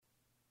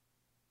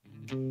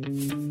Hello,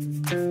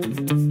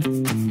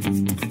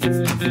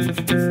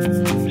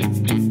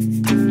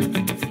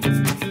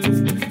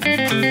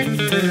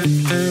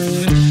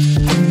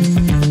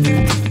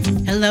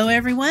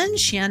 everyone.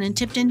 Shannon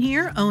Tipton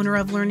here, owner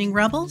of Learning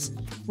Rebels,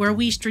 where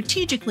we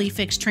strategically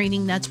fix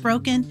training that's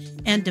broken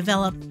and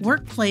develop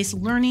workplace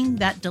learning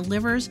that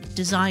delivers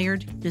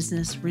desired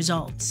business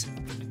results.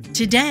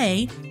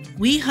 Today,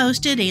 we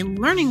hosted a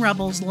Learning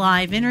Rebels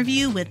live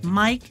interview with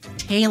Mike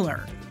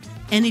Taylor.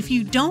 And if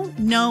you don't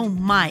know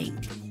Mike,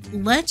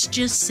 let's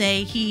just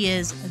say he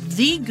is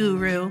the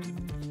guru,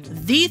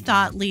 the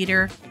thought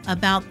leader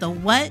about the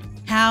what,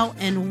 how,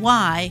 and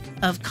why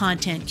of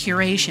content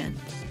curation.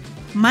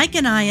 Mike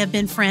and I have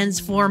been friends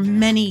for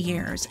many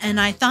years, and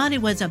I thought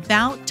it was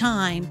about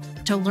time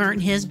to learn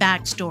his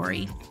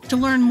backstory, to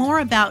learn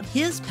more about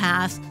his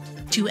path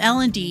to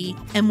L&D,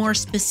 and more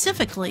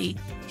specifically,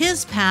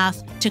 his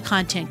path to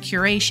content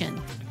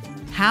curation.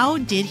 How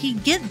did he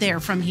get there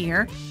from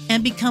here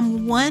and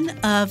become one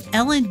of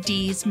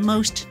L&D's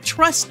most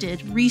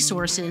trusted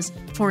resources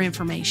for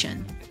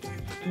information?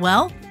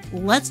 Well,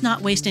 let's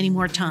not waste any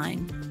more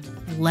time.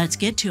 Let's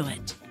get to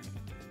it.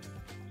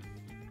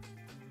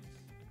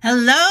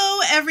 Hello,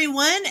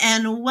 everyone,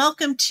 and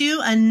welcome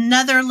to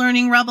another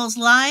Learning Rebels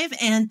Live.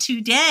 And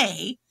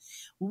today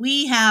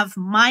we have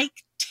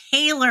Mike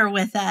Taylor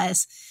with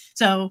us.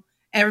 So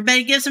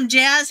everybody give some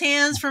jazz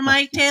hands for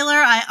Mike Taylor.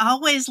 I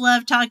always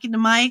love talking to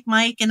Mike.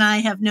 Mike and I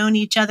have known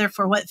each other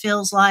for what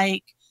feels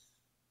like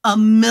a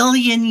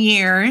million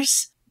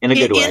years. In a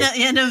good way.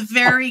 In a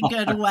very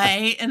good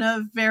way. In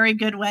a very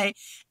good way.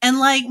 And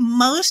like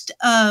most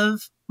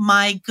of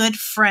my good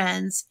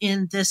friends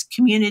in this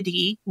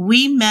community,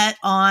 we met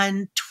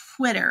on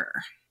Twitter.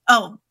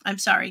 Oh, I'm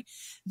sorry.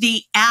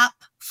 The app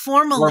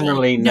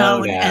formerly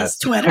known as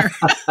Twitter.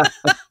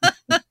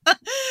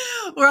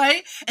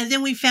 Right? And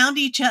then we found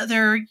each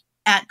other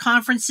at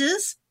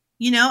conferences,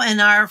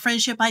 and our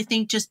friendship, I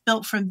think, just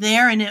built from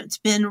there. And it's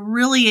been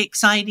really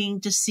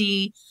exciting to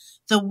see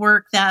the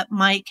work that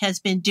Mike has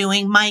been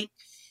doing. Mike,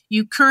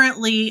 you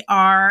currently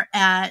are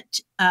at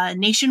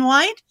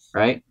Nationwide.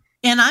 Right.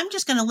 And I'm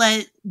just going to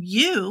let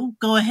you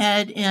go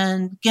ahead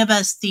and give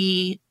us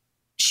the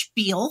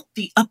spiel,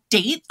 the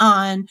update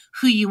on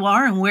who you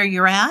are and where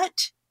you're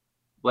at.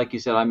 Like you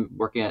said, I'm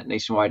working at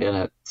Nationwide in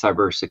a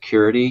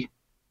cybersecurity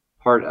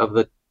part of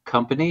the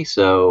company.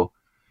 So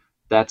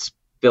that's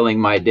filling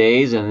my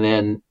days. And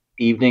then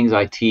evenings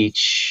I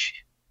teach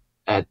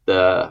at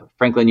the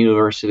Franklin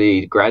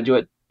University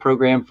graduate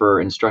program for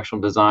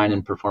instructional design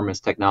and performance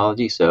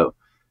technology. So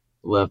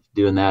love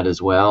doing that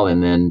as well.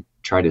 And then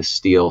try to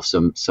steal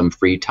some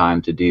free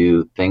time to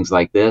do things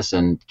like this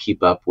and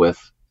keep up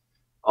with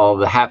all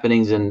the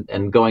happenings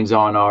and goings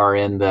on are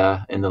in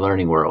the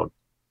learning world.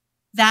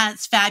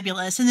 That's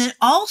fabulous. And then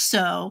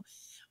also,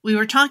 we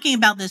were talking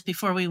about this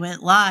before we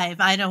went live.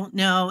 I don't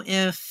know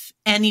if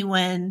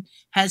anyone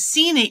has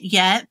seen it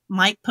yet.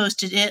 Mike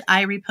posted it.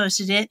 I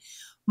reposted it.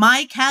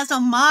 Mike has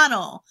a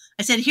model.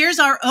 I said, here's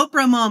our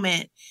Oprah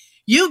moment.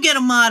 You get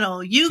a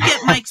model. You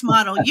get Mike's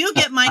model. You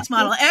get Mike's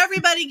model.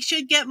 Everybody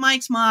should get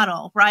Mike's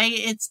model, right?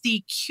 It's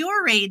the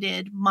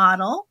curated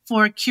model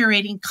for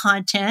curating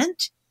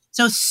content.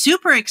 So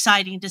super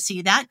exciting to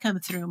see that come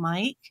through,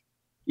 Mike.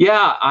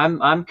 Yeah,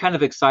 I'm kind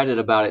of excited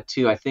about it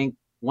too. I think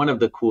one of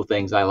the cool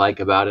things I like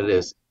about it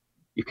is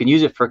you can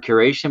use it for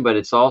curation, but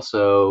it's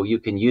also, you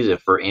can use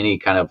it for any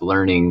kind of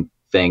learning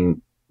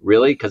thing,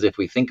 really. Because if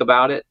we think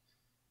about it,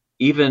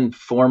 even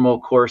formal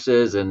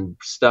courses and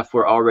stuff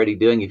we're already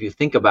doing, if you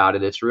think about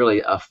it, it's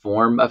really a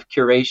form of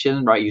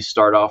curation, right? You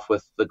start off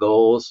with the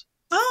goals.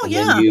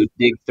 Then you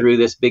dig through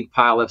this big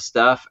pile of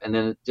stuff, and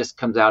then it just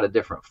comes out a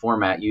different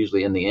format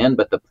usually in the end.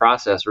 But the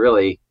process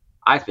really,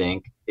 I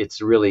think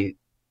it's really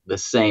the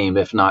same,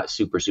 if not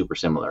super, super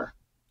similar.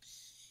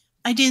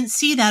 I didn't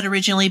see that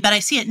originally, but I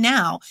see it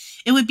now.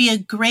 It would be a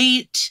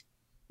great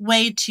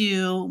way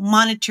to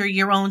monitor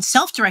your own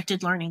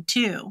self-directed learning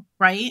too,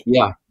 right?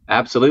 Yeah.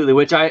 Absolutely,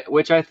 which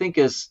I think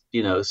is,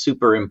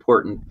 super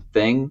important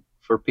thing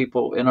for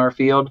people in our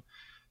field.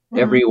 Mm-hmm.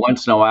 Every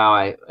once in a while,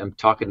 I am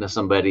talking to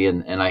somebody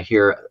and I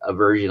hear a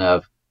version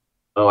of,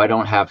 "Oh, I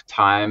don't have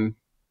time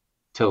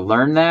to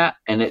learn that,"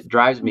 and it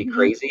drives me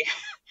crazy.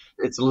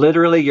 It's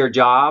literally your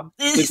job.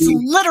 It's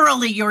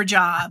literally your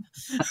job.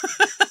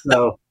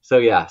 So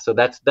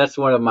that's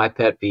one of my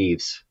pet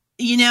peeves.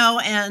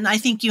 And I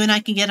think you and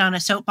I can get on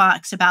a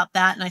soapbox about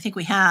that, and I think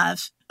we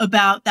have,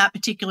 about that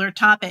particular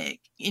topic.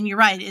 And you're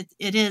right,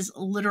 it is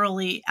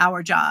literally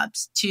our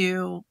jobs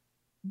to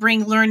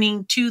bring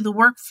learning to the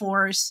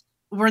workforce.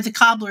 We're the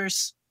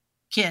cobbler's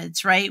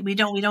kids, right? We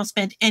don't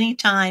spend any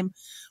time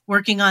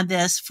working on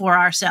this for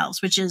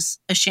ourselves, which is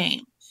a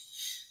shame.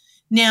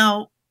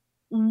 Now,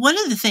 one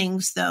of the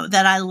things, though,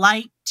 that I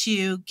like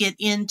to get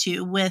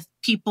into with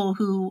people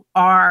who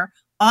are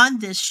on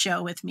this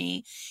show with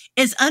me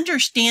is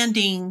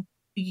understanding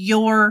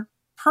your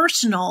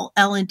personal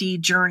L&D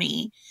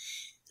journey.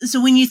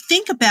 So when you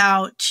think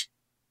about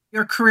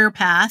your career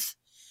path,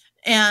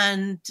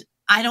 and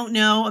I don't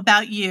know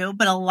about you,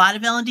 but a lot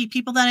of L&D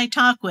people that I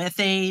talk with,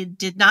 they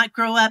did not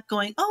grow up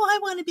going, oh, I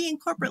want to be in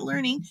corporate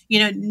learning.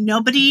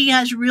 Nobody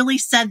has really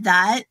said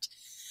that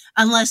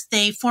unless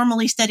they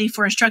formally studied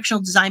for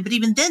instructional design. But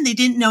even then, they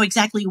didn't know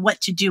exactly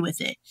what to do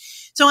with it.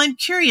 So I'm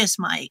curious,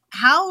 Mike,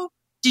 how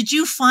did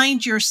you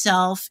find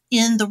yourself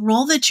in the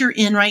role that you're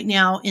in right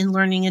now in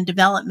learning and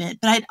development?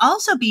 But I'd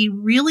also be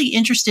really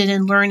interested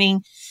in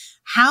learning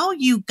how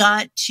you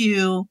got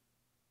to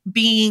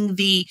being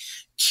the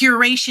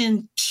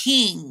curation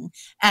king,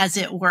 as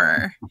it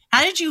were.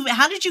 How did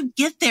you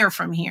get there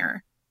from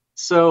here?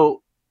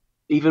 So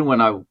even when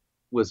I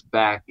was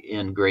back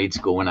in grade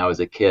school when I was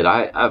a kid,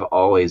 I've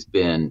always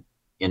been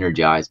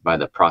energized by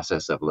the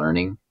process of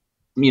learning.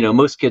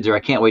 Most kids are, I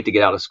can't wait to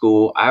get out of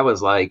school. I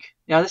was like,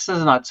 yeah, this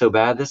is not so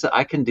bad.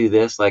 I can do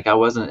this. Like, I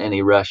wasn't in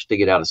any rush to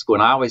get out of school.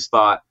 And I always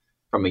thought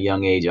from a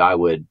young age I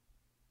would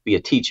be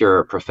a teacher or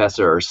a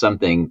professor or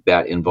something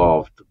that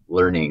involved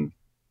learning.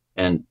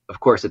 And of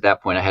course, at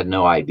that point, I had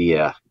no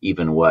idea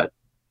even what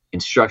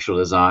instructional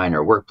design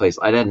or workplace,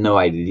 I had no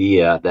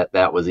idea that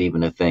that was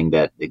even a thing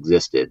that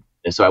existed.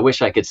 And so I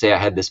wish I could say I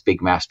had this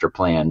big master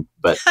plan,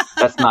 but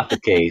that's not the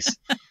case.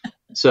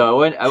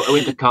 So I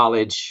went to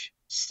college,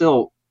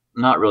 still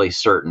not really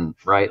certain,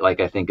 right? Like,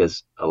 I think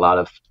as a lot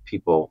of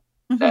people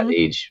that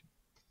age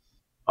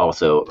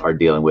also are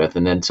dealing with.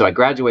 And then so I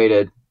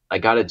graduated, I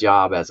got a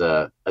job as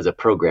a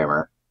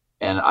programmer,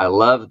 and I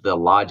loved the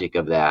logic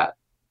of that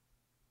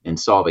in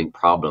solving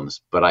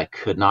problems, but I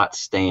could not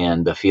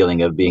stand the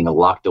feeling of being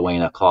locked away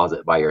in a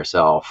closet by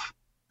yourself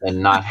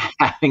and not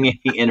having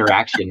any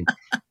interaction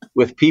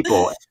with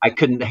people. I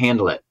couldn't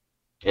handle it.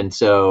 And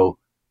so,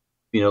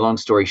 long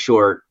story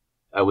short,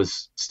 I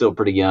was still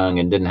pretty young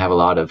and didn't have a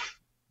lot of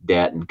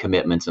debt and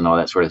commitments and all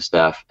that sort of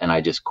stuff. And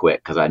I just quit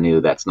because I knew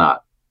that's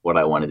not what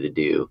I wanted to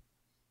do.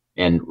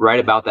 And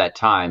right about that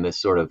time, this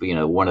sort of,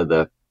 one of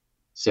the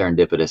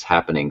serendipitous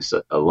happenings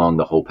along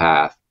the whole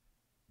path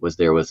was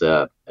there was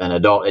an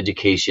adult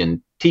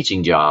education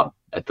teaching job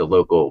at the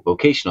local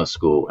vocational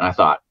school. And I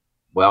thought,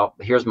 well,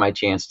 here's my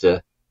chance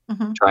to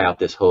try out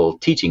this whole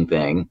teaching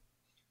thing.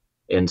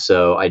 And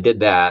so I did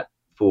that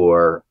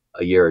for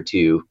a year or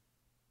two.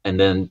 And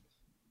then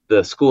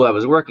the school I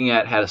was working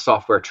at had a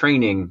software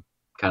training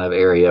kind of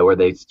area where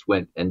they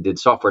went and did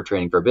software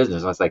training for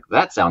business. I was like,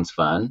 that sounds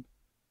fun.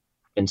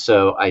 And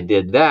so I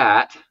did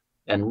that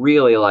and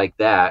really liked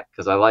that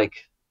because I like,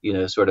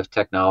 sort of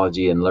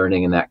technology and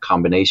learning and that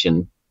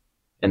combination.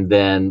 And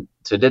then,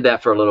 so did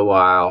that for a little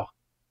while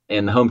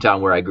in the hometown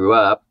where I grew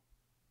up.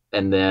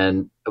 And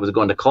then I was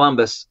going to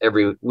Columbus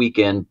every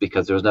weekend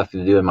because there was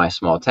nothing to do in my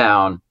small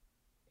town.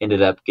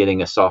 Ended up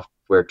getting a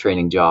software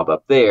training job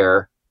up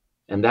there.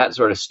 And that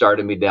sort of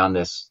started me down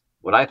this,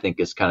 what I think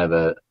is kind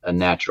of a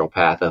natural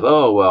path of,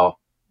 oh, well,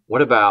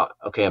 what about,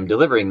 okay, I'm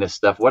delivering this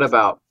stuff. What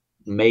about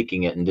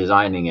making it and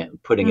designing it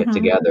and putting it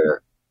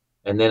together?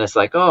 And then it's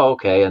like, oh,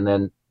 okay. And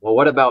then, well,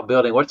 what about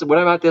building? What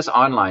about this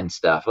online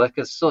stuff?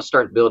 Let's still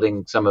start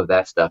building some of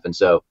that stuff. And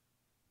so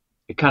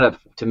it kind of,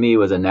 to me,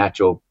 was a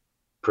natural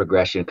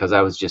progression because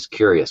I was just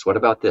curious. What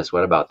about this?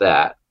 What about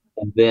that?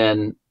 And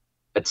then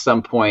at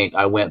some point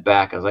I went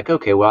back. I was like,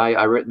 okay,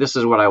 well, this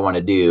is what I want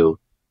to do.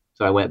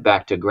 So I went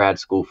back to grad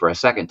school for a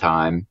second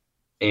time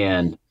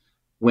and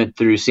went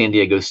through San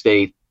Diego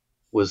State.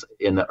 Was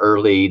in the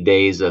early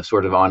days of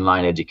sort of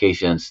online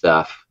education and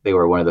stuff. They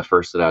were one of the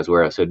first that I was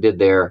aware of. So did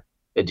their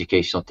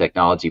educational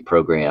technology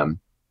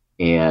program.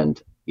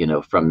 And,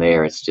 from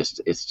there, it's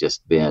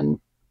just been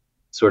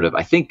sort of,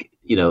 I think,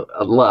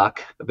 a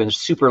luck. I've been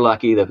super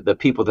lucky. The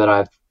people that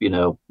I've,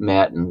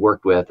 met and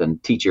worked with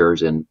and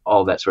teachers and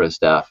all that sort of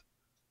stuff.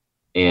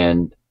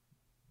 And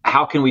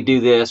how can we do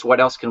this? What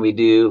else can we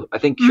do? I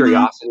think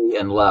curiosity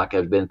and luck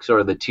have been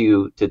sort of the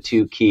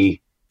two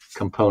key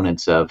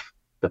components of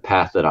the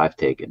path that I've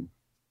taken.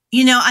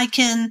 I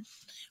can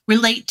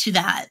relate to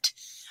that.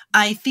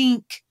 I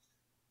think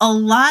a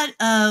lot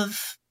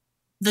of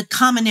the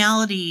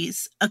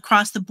commonalities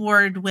across the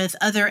board with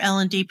other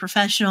L&D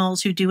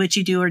professionals who do what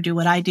you do or do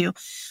what I do,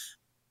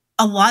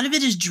 a lot of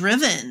it is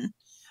driven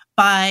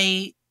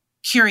by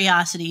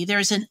curiosity.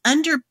 There's an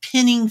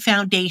underpinning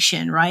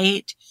foundation,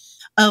 right,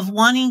 of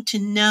wanting to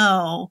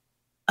know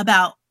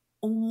about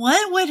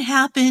what would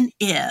happen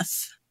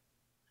if,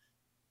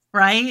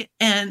 right?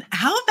 And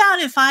how about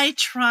if I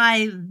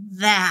try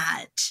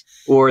that?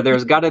 Or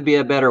there's got to be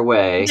a better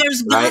way.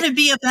 There's got to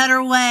be a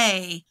better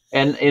way.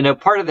 And,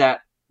 part of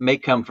that may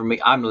come from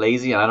me. I'm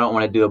lazy and I don't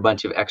want to do a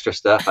bunch of extra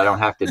stuff I don't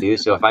have to do.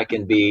 So if I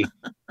can be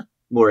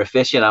more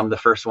efficient, I'm the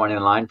first one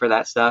in line for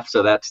that stuff.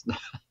 So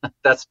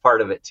that's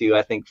part of it too,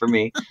 I think, for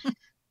me.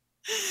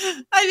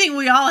 I think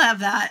we all have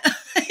that.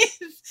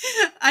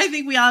 I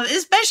think we all,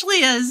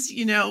 especially as,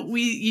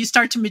 you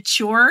start to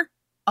mature.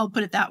 I'll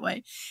put it that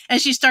way.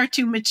 As you start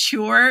to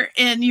mature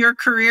in your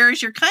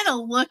careers, you're kind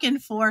of looking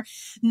for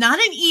not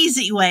an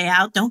easy way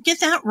out. Don't get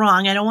that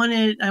wrong. I don't want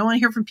to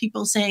hear from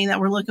people saying that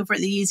we're looking for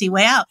the easy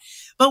way out,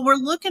 but we're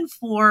looking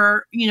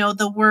for,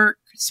 the work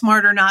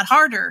smarter, not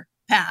harder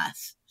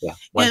path. Yeah.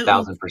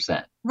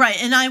 1000%.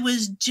 Right. And I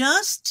was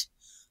just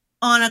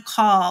on a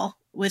call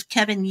with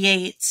Kevin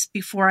Yates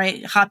before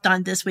I hopped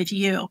on this with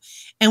you.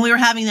 And we were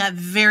having that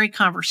very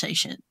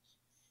conversation.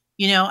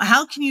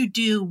 How can you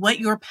do what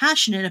you're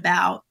passionate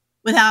about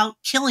without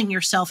killing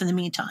yourself in the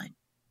meantime?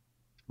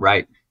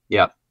 Right.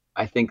 Yeah.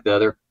 I think the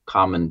other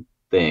common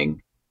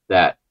thing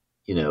that,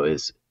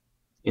 is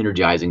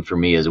energizing for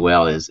me as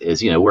well is,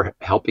 we're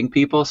helping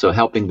people. So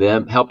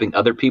helping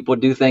other people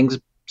do things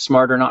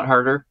smarter, not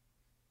harder.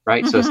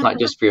 Right. So it's not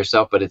just for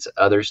yourself, but it's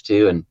others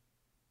too. And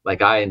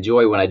like, I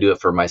enjoy when I do it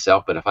for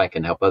myself, but if I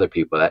can help other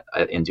people,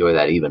 I enjoy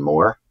that even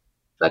more.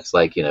 That's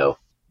like,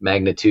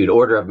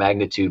 order of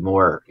magnitude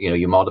more,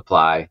 you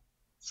multiply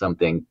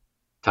something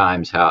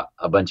times how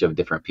a bunch of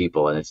different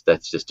people. And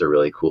that's just a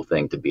really cool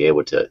thing to be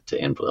able to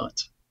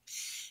influence.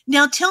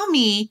 Now tell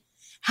me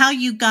how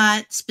you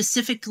got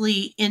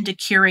specifically into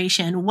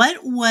curation. What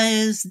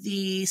was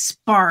the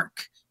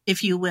spark,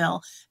 if you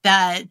will,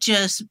 that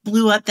just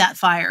blew up that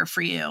fire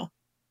for you?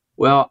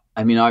 Well,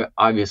 I mean,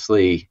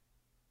 obviously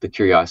the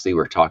curiosity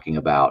we're talking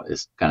about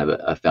is kind of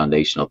a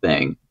foundational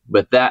thing,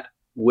 but that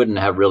wouldn't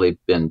have really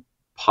been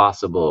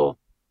possible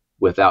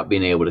without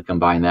being able to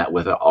combine that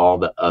with all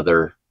the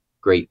other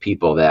great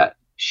people that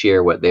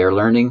share what they're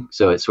learning.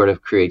 So it sort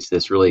of creates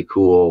this really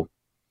cool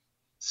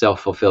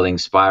self-fulfilling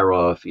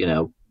spiral of,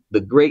 the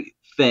great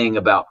thing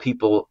about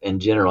people in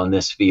general in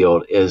this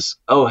field is,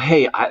 oh,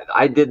 hey,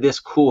 I did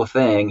this cool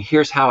thing.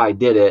 Here's how I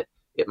did it.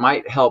 It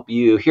might help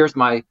you. Here's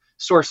my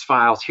source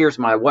files. Here's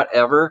my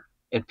whatever.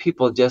 And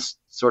people just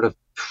sort of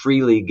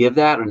freely give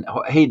that. And,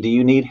 hey, do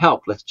you need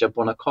help? Let's jump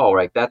on a call,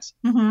 right? That's,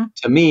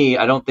 to me,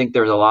 I don't think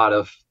there's a lot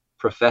of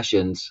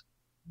professions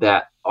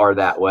that are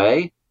that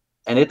way.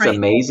 And it's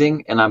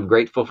amazing. And I'm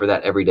grateful for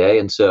that every day.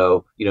 And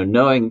so,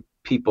 knowing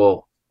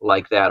people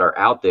like that are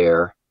out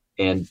there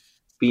and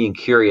being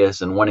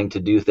curious and wanting to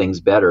do things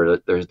better,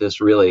 there's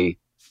this really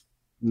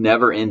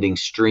never ending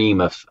stream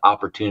of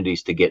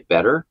opportunities to get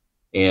better.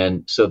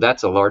 And so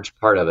that's a large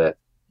part of it.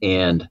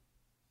 And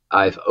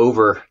I've,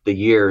 over the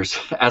years,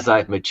 as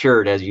I've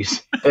matured, as you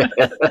said,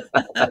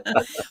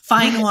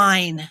 fine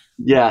wine.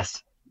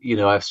 Yes.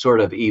 I've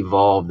sort of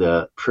evolved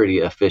a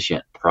pretty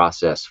efficient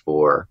process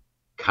for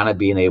kind of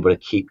being able to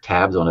keep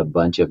tabs on a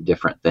bunch of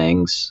different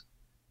things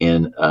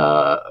in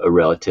a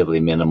relatively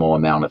minimal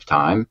amount of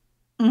time.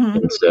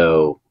 And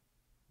so,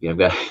 I've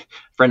got a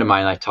friend of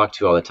mine I talk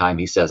to all the time.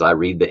 He says, I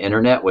read the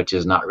internet, which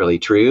is not really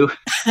true.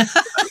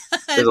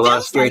 There's a lot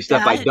of scary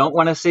stuff I don't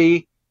want to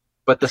see,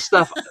 but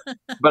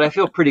I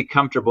feel pretty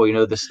comfortable.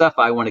 The stuff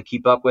I want to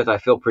keep up with, I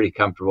feel pretty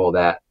comfortable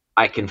that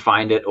I can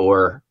find it,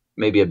 or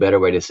maybe a better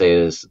way to say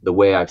it is the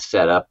way I've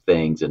set up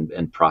things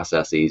and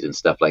processes and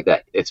stuff like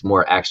that. It's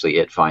more actually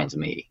it finds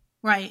me.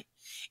 Right.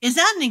 Is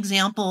that an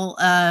example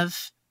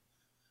of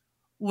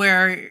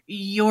where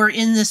you're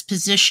in this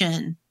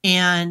position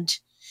and,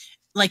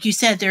 like you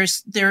said,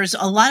 there's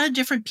a lot of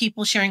different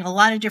people sharing a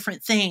lot of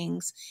different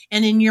things.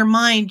 And in your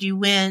mind, you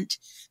went,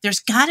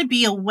 there's got to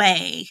be a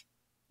way,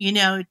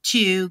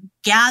 to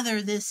gather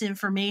this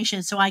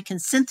information so I can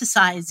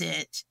synthesize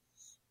it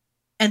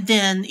and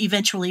then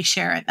eventually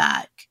share it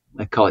back.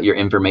 I call it your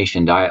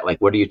information diet. Like,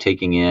 what are you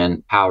taking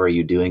in? How are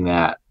you doing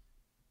that?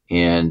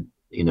 And,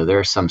 there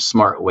are some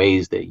smart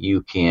ways that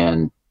you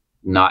can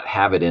not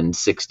have it in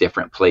 6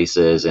 different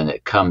places, and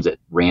it comes at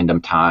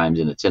random times,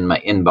 and it's in my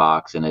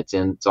inbox, and it's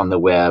on the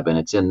web, and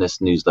it's in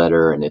this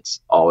newsletter, and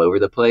it's all over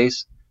the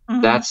place.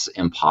 That's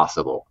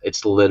impossible.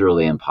 It's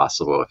literally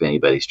impossible if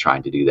anybody's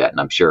trying to do that. And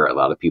I'm sure a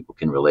lot of people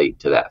can relate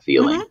to that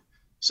feeling.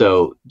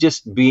 So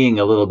just being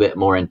a little bit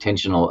more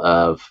intentional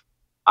of,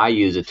 I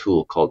use a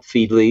tool called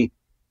Feedly.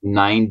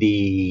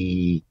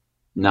 99%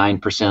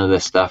 of the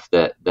stuff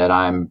that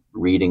I'm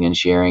reading and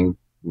sharing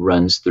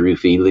runs through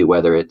Feedly,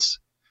 whether it's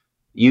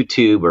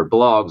YouTube or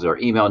blogs or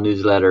email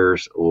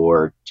newsletters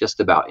or just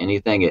about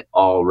anything. It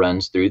all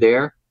runs through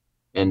there.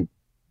 And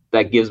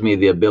that gives me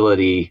the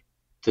ability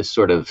to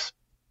sort of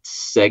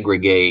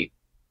segregate.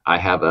 I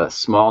have a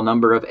small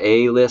number of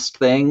A-list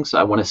things.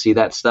 I want to see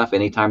that stuff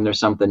anytime there's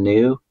something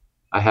new.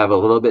 I have a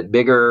little bit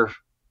bigger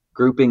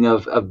grouping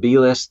of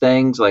B-list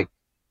things. Like,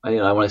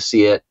 I want to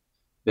see it.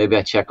 Maybe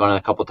I check on it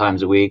a couple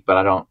times a week,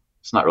 but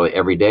it's not really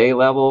everyday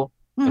level.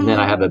 And then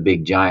I have a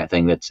big giant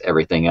thing that's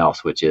everything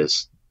else,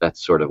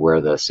 that's sort of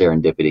where the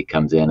serendipity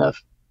comes in of,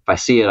 if I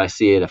see it, I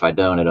see it. If I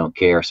don't, I don't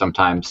care.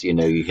 Sometimes, you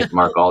hit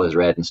mark all as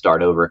red and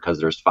start over because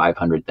there's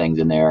 500 things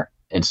in there.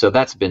 And so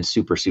that's been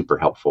super, super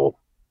helpful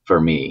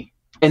for me.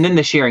 And then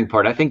the sharing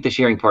part, I think the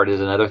sharing part is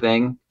another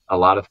thing a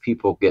lot of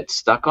people get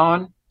stuck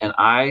on. And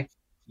I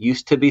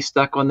used to be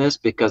stuck on this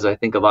because I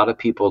think a lot of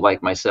people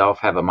like myself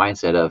have a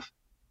mindset of,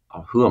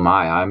 oh, who am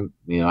I? I'm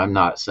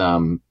not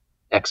some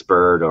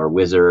expert or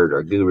wizard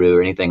or guru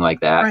or anything like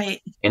that.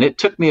 Right. And it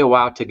took me a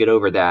while to get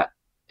over that.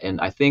 And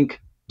I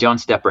think John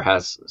Stepper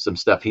has some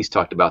stuff. He's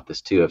talked about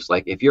this too. It's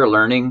like, if you're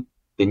learning,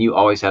 then you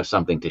always have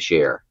something to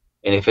share.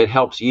 And if it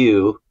helps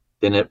you,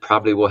 then it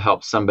probably will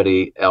help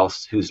somebody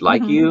else who's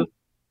like you.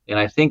 And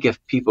I think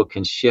if people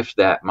can shift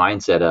that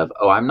mindset of,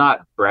 oh, I'm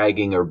not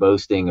bragging or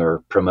boasting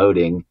or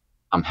promoting,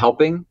 I'm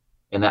helping.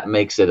 And that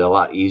makes it a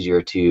lot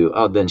easier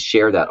to, then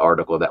share that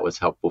article that was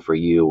helpful for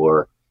you,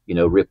 or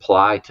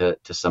reply to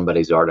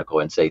somebody's article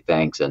and say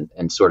thanks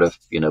and sort of,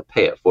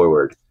 pay it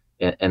forward.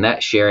 And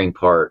that sharing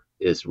part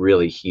is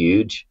really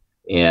huge.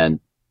 And,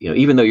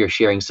 even though you're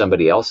sharing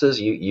somebody else's,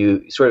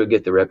 you sort of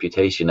get the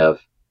reputation of,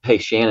 hey,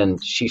 Shannon,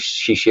 she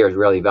shares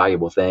really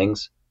valuable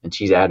things and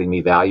she's adding me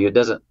value. It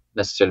doesn't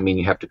necessarily mean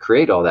you have to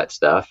create all that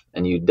stuff,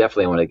 and you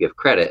definitely want to give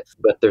credit,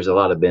 but there's a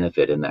lot of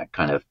benefit in that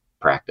kind of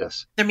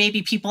practice. There may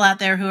be people out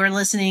there who are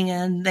listening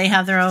and they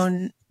have their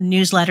own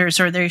newsletters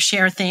or they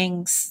share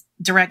things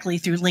directly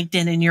through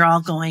LinkedIn, and you're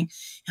all going,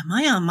 am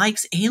I on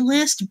Mike's A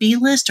list, B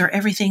list, or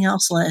everything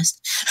else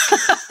list?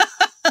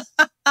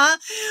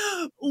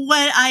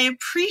 What I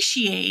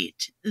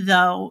appreciate,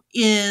 though,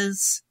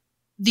 is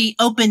the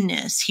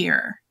openness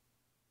here,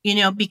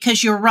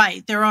 because you're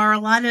right. There are a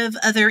lot of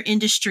other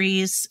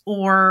industries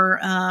or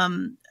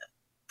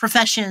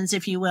professions,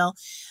 if you will,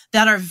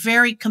 that are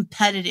very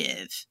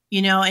competitive,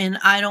 and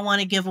I don't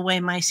want to give away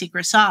my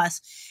secret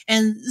sauce.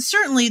 And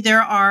certainly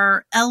there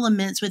are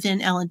elements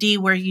within L&D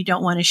where you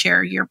don't want to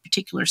share your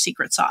particular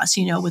secret sauce,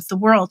 with the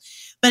world.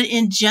 But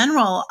in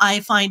general, I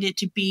find it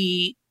to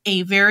be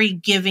a very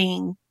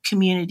giving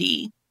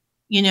community,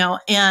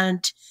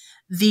 and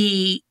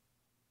the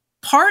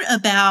part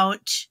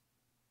about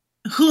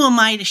who am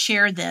I to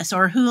share this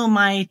or who am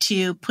I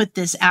to put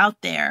this out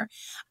there,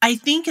 I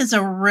think is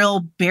a real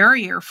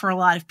barrier for a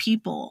lot of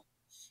people,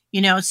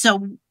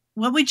 so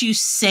what would you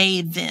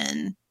say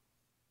then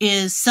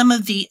is some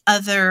of the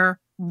other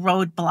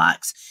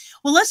roadblocks?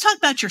 Well, let's talk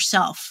about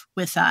yourself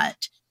with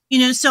that.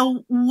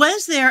 So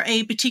was there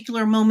a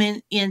particular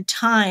moment in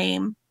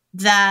time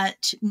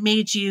that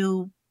made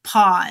you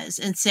pause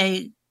and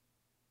say,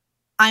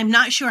 I'm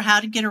not sure how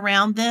to get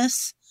around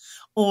this?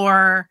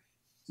 Or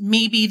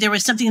maybe there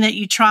was something that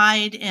you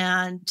tried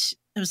and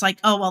it was like,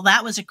 oh, well,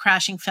 that was a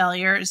crashing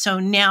failure. So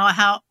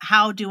now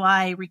how do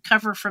I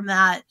recover from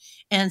that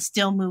and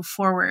still move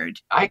forward?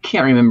 I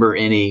can't remember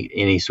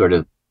any sort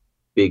of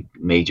big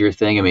major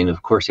thing. I mean,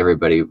 of course,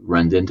 everybody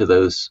runs into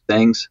those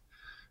things.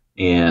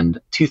 And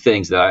two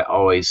things that I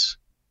always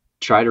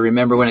try to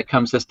remember when it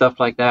comes to stuff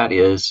like that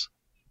is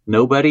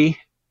nobody,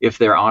 if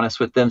they're honest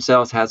with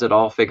themselves, has it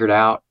all figured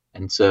out.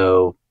 And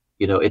so,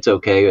 it's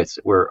okay.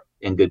 We're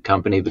in good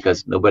company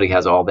because nobody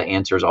has all the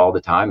answers all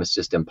the time. It's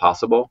just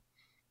impossible.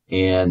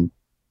 And,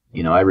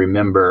 I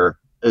remember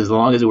as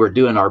long as we're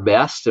doing our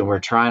best and we're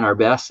trying our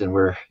best and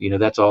we're,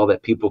 that's all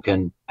that people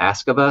can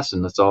ask of us.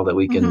 And that's all that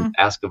we can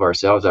ask of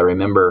ourselves. I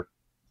remember,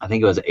 I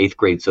think it was an 8th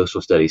grade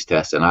social studies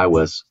test, and I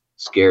was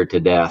scared to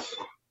death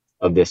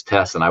of this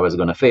test and I was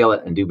going to fail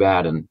it and do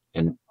bad and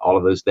all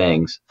of those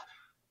things.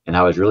 And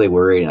I was really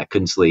worried and I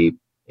couldn't sleep.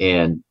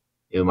 And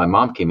my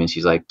mom came in,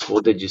 she's like,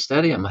 well, did you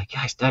study? I'm like,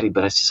 yeah, I studied,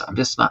 but I'm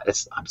just not,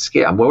 I'm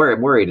scared. I'm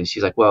worried. And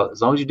she's like, well,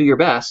 as long as you do your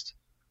best,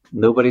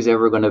 nobody's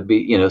ever going to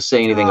be,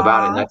 say anything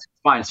about it. And that's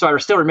fine. So I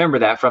still remember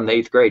that from the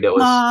 8th grade. It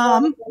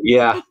was,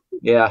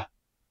 yeah.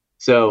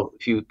 So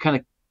if you kind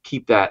of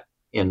keep that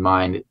in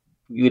mind,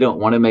 you don't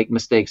want to make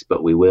mistakes,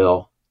 but we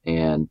will.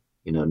 And,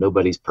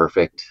 nobody's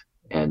perfect,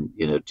 and,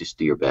 just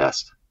do your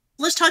best.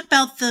 Let's talk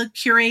about the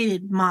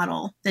curated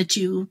model that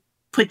you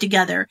put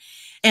together.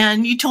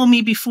 And you told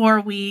me before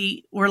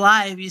we were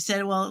live, you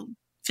said, well,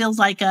 it feels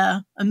like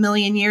a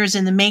million years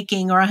in the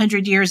making or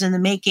 100 years in the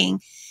making.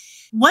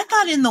 What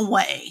got in the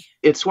way?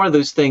 It's one of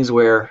those things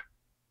where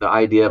the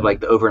idea of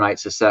like the overnight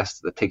success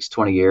that takes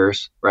 20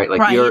 years, right? Like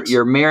right.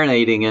 You're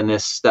marinating in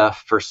this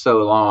stuff for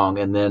so long.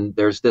 And then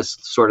there's this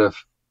sort of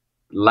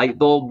light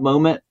bulb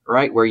moment,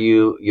 right? Where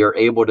you're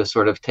able to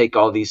sort of take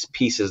all these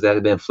pieces that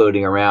have been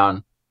floating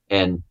around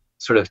and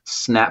sort of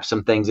snap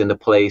some things into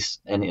place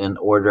and in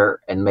order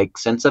and make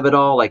sense of it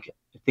all. Like,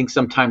 I think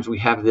sometimes we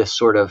have this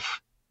sort of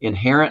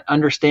inherent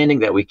understanding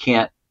that we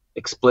can't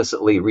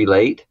explicitly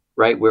relate,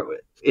 right? Where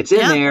it's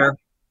in there,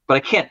 but I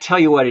can't tell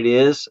you what it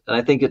is. And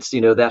I think it's,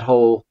 that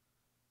whole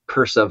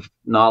curse of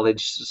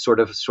knowledge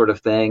sort of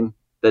thing,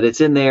 that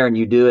it's in there and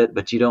you do it,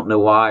 but you don't know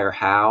why or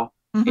how.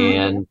 Mm-hmm.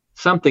 And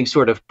something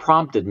sort of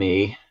prompted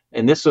me.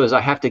 And this was, I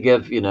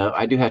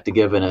do have to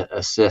give an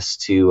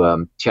assist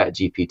to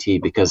ChatGPT,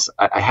 because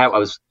I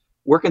was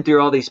working through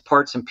all these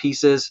parts and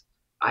pieces.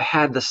 I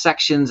had the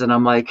sections and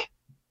I'm like,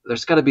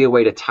 there's got to be a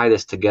way to tie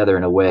this together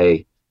in a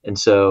way. And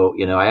so,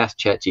 I asked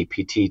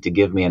ChatGPT to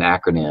give me an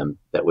acronym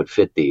that would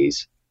fit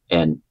these,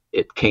 and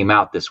it came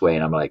out this way.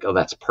 And I'm like, oh,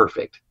 that's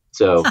perfect.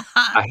 So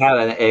I had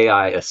an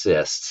AI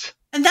assist.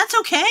 And that's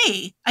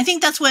okay. I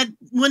think that's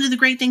one of the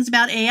great things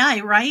about AI,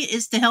 right?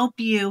 Is to help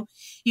you.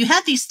 You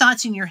have these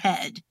thoughts in your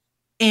head,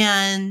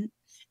 and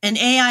an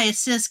AI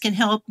assist can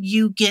help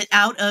you get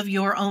out of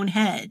your own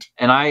head.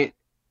 And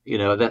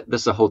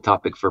this is a whole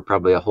topic for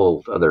probably a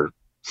whole other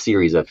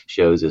series of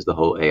shows, is the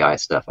whole AI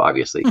stuff,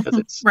 obviously, because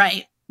it's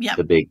right. Yeah,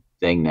 the big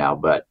thing now.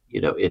 But,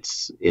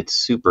 it's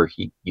super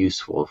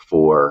useful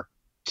for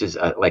just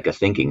like a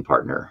thinking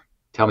partner.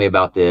 Tell me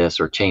about this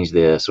or change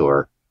this,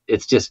 or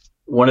it's just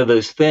one of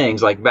those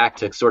things, like back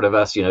to sort of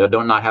us,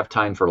 don't not have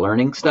time for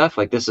learning stuff.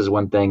 Like, this is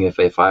one thing,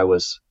 if I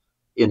was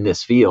in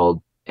this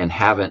field and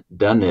haven't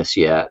done this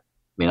yet, I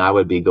mean, I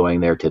would be going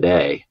there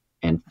today.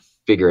 And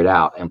figure it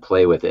out and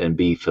play with it and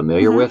be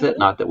familiar with it.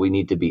 Not that we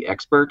need to be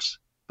experts,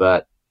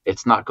 but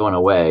it's not going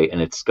away,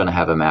 and it's going to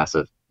have a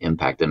massive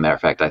impact. As a matter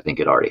of fact, I think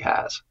it already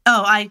has.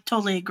 Oh, I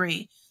totally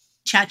agree.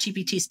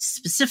 ChatGPT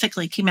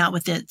specifically came out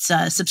with its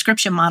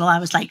subscription model. I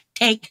was like,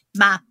 take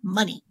my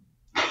money.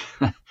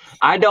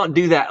 I don't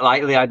do that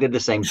lightly. I did the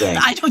same thing.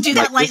 I don't do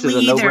that lightly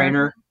either. This is a either.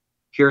 no-brainer.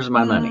 Here's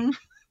my money.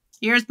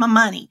 Here's my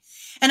money.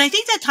 And I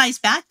think that ties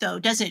back, though,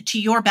 doesn't it, to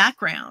your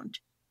background?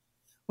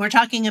 We're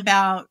talking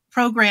about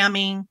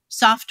programming,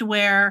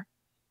 software,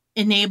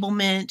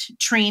 enablement,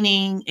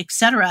 training,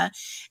 etc.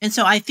 And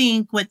so I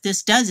think what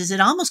this does is it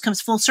almost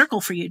comes full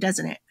circle for you,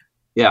 doesn't it?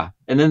 Yeah.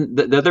 And then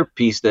the other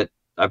piece that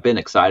I've been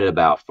excited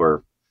about for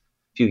a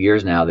few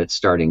years now that's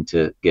starting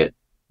to get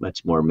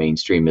much more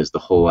mainstream is the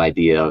whole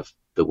idea of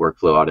the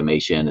workflow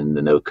automation and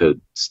the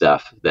no-code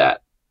stuff,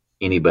 that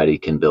anybody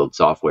can build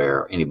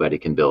software, anybody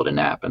can build an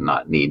app and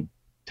not need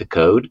to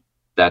code.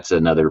 That's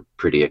another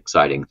pretty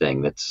exciting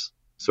thing that's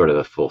sort of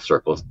a full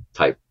circle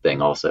type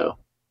thing also.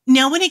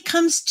 Now, when it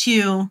comes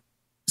to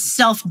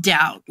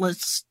self-doubt,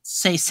 let's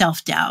say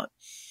self-doubt,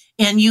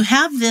 and you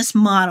have this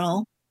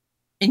model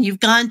and you've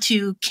gone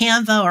to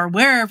Canva or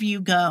wherever you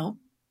go,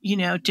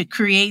 to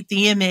create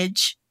the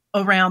image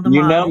around the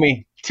model. You know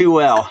me too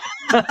well.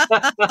 Well,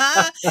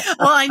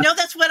 I know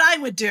that's what I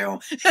would do.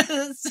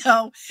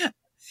 So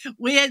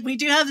we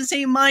do have the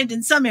same mind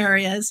in some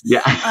areas.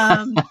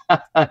 Yeah.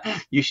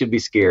 You should be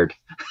scared.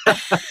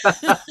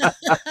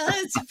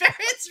 It's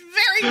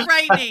very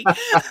frightening.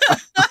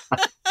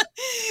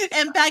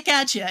 And back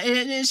at you.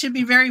 It should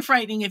be very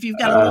frightening if you've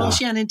got a little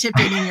Shannon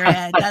Tipton in your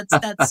head.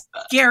 That's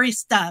scary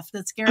stuff.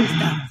 That's scary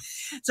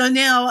stuff. So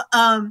now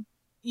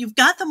you've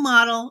got the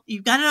model,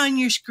 you've got it on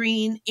your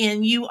screen,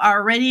 and you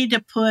are ready to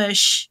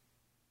push,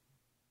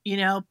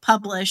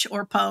 publish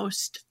or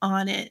post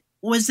on it.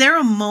 Was there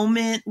a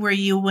moment where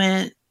you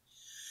went,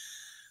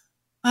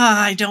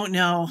 I don't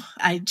know.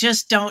 I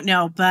just don't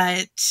know,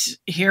 but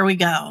here we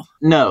go?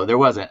 No, there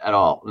wasn't at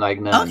all. Like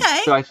none.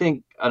 Okay. So I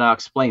think, and I'll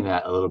explain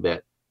that a little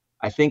bit.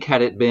 I think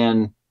had it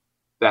been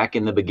back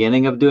in the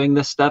beginning of doing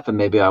this stuff, and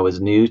maybe I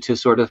was new to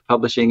sort of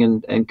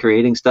publishing and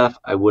creating stuff,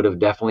 I would have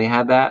definitely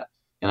had that.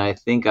 And I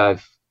think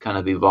I've kind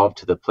of evolved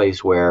to the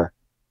place where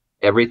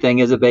everything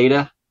is a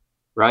beta,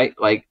 right?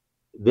 Like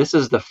this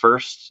is the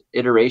first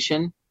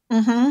iteration.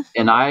 Mm-hmm.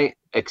 And I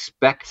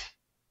expect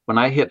when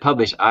I hit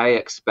publish, I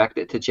expect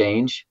it to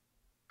change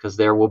because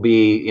there will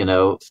be,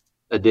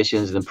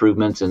 additions and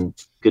improvements. And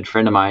a good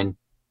friend of mine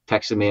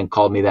texted me and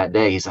called me that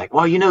day. He's like,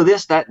 well,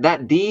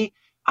 that D,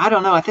 I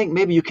don't know. I think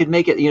maybe you could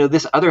make it,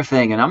 this other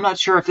thing. And I'm not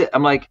sure if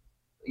I'm like,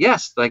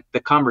 yes, like the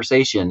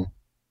conversation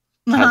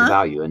has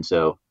value. And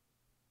so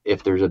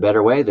if there's a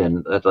better way,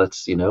 then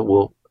let's,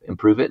 we'll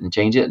improve it and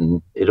change it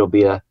and it'll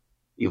be a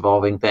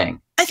evolving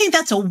thing. I think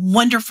that's a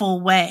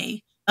wonderful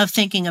way of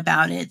thinking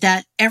about it,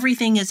 that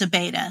everything is a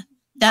beta.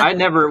 I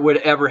never would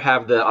ever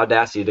have the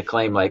audacity to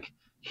claim like,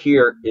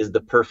 here is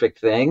the perfect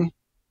thing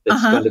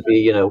that's going to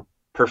be,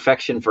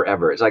 perfection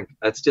forever. It's like,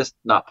 that's just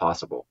not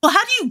possible. Well,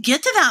 how do you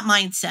get to that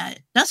mindset?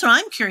 That's what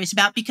I'm curious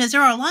about, because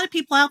there are a lot of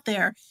people out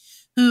there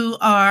who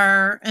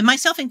are, and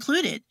myself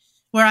included,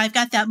 where I've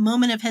got that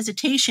moment of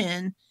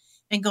hesitation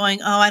and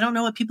going, oh, I don't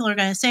know what people are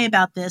going to say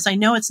about this. I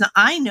know it's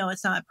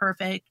not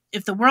perfect.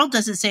 If the world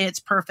doesn't say it's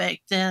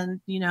perfect,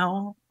 then,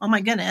 oh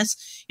my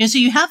goodness. And so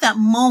you have that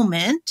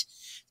moment.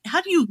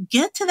 How do you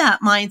get to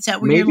that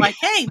mindset where you're like,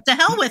 hey, to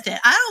hell with it.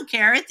 I don't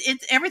care.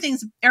 It's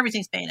everything's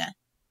beta.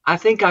 I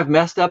think I've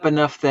messed up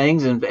enough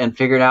things and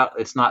figured out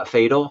it's not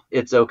fatal.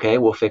 It's okay.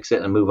 We'll fix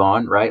it and move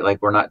on, right?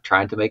 Like we're not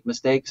trying to make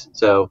mistakes.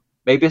 So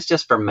maybe it's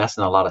just from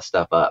messing a lot of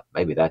stuff up.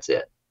 Maybe that's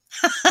it.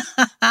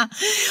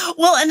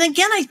 Well, and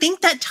again, I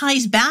think that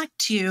ties back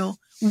to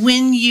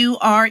when you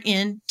are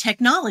in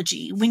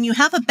technology. When you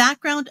have a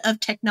background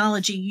of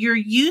technology, you're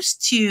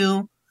used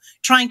to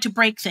trying to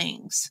break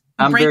things.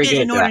 I'm break very it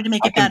good in at order that. to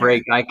make it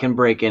better. I can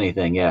break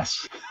anything,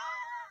 yes.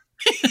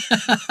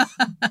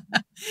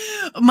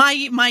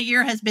 My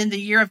year has been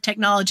the year of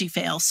technology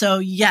fail. So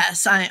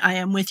yes, I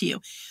am with you.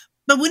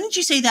 But wouldn't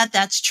you say that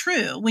that's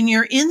true? When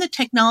you're in the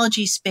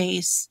technology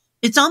space,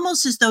 it's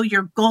almost as though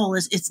your goal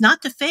is, it's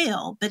not to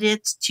fail, but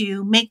it's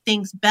to make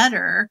things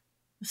better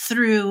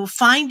through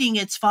finding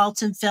its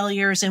faults and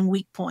failures and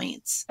weak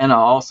points. And I'll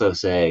also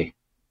say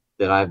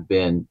that I've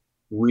been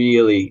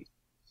really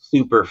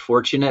super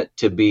fortunate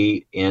to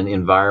be in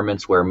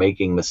environments where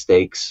making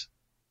mistakes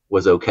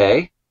was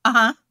okay.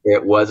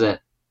 It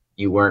wasn't,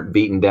 you weren't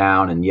beaten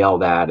down and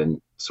yelled at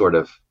and sort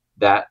of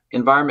that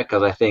environment.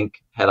 Because I think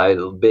had I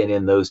been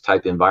in those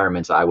type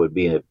environments, I would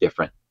be in a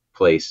different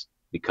place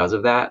because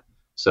of that.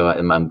 So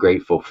I'm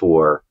grateful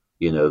for,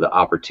 the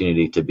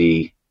opportunity to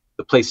be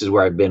the places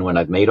where I've been when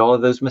I've made all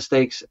of those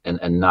mistakes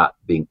and not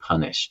being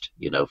punished,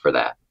 for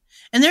that.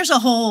 And there's a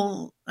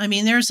whole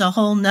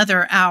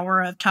nother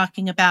hour of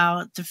talking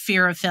about the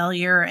fear of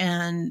failure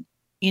and,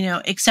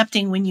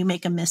 accepting when you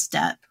make a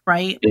misstep,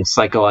 right? And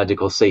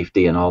psychological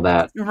safety and all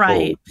that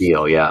whole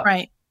deal. Yeah.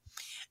 Right.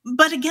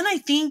 But again, I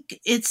think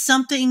it's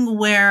something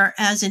where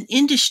as an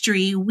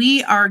industry,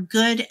 we are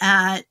good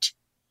at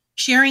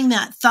sharing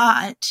that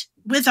thought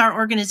with our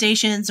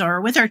organizations or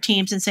with our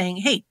teams and saying,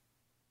 hey,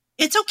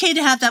 it's okay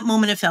to have that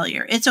moment of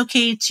failure. It's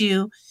okay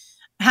to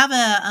have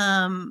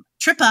a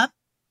trip up.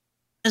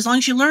 As long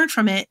as you learn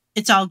from it,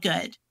 it's all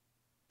good.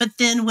 But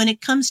then when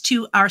it comes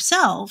to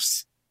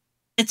ourselves,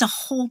 it's a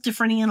whole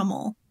different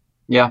animal.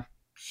 Yeah.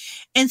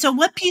 And so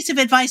what piece of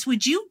advice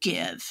would you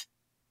give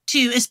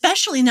to,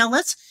 especially now,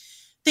 let's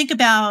think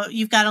about,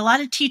 you've got a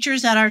lot of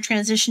teachers that are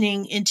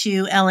transitioning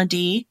into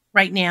L&D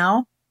right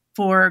now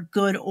for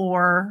good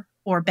or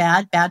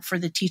bad for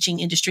the teaching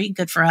industry,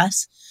 good for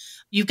us.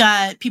 You've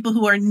got people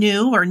who are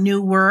new or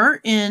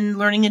newer in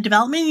learning and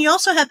development. And you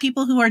also have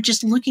people who are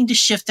just looking to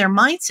shift their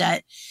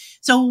mindset.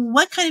 So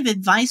what kind of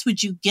advice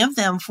would you give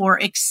them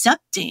for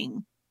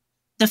accepting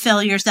the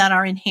failures that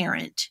are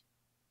inherent?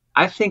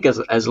 I think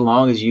as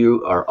long as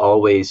you are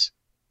always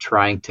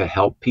trying to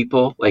help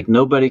people, like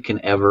nobody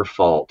can ever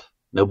fault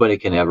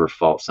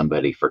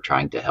somebody for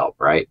trying to help,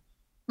 right?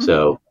 Mm-hmm.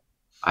 So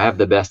I have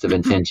the best of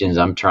intentions.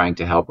 I'm trying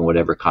to help in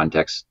whatever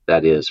context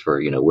that is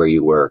for, where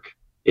you work.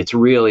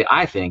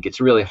 I think it's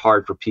really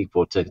hard for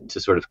people to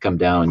sort of come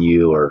down on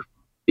you or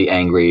be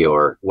angry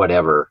or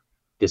whatever,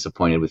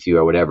 disappointed with you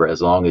or whatever,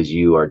 as long as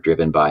you are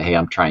driven by, hey,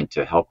 I'm trying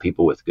to help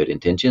people with good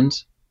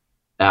intentions.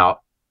 Now,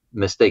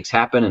 mistakes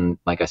happen. And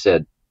like I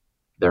said,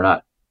 they're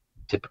not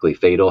typically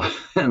fatal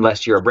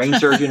unless you're a brain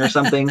surgeon or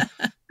something.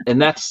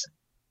 And that's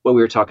what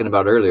we were talking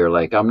about earlier.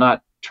 Like, I'm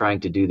not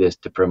trying to do this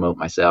to promote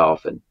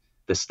myself. And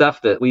the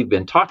stuff that we've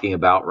been talking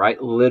about,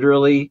 right?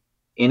 Literally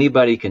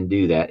anybody can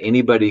do that.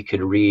 Anybody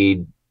could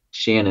read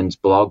Shannon's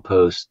blog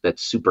post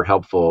that's super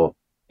helpful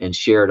and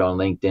share it on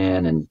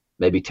LinkedIn and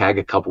maybe tag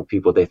a couple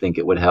people they think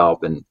it would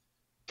help and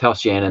tell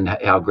Shannon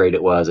how great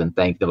it was and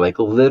thank them. Like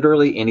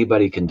literally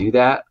anybody can do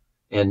that.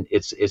 And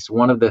it's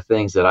one of the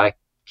things that I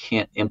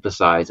can't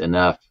emphasize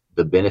enough,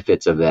 the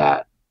benefits of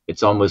that.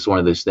 It's almost one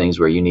of those things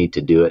where you need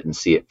to do it and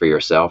see it for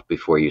yourself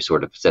before you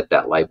sort of set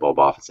that light bulb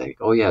off and say,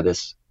 oh yeah,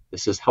 this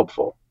is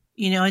helpful.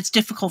 It's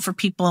difficult for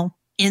people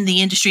in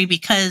the industry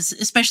because,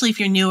 especially if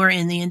you're newer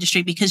in the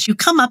industry, because you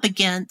come up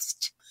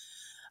against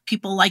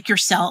people like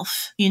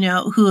yourself,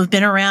 who have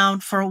been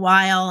around for a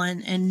while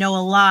and know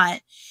a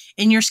lot.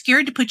 And you're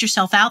scared to put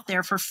yourself out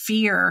there for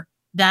fear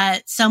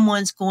that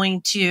someone's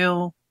going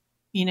to,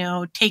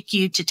 take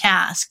you to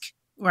task,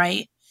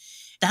 right?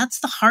 That's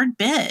the hard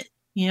bit.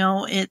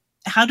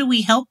 How do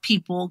we help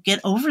people get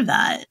over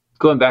that?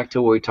 Going back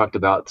to what we talked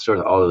about, sort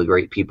of all of the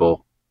great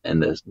people in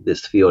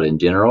this field in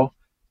general,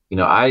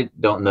 I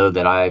don't know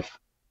that I've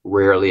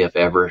rarely, if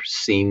ever,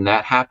 seen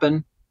that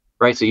happen,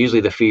 right? So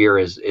usually the fear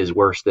is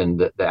worse than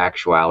the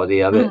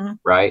actuality of it, mm-hmm.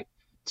 right?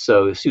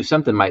 So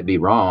something might be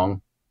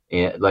wrong,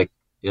 and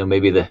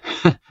maybe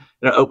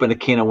open a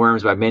can of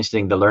worms by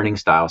mentioning the learning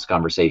styles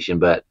conversation.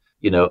 But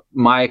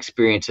my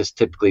experience has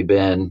typically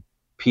been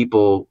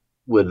people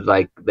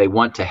they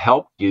want to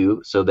help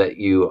you so that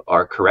you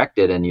are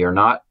corrected and you're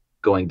not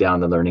going down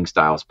the learning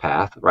styles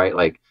path, right?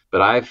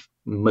 But I've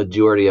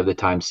majority of the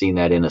time seen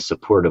that in a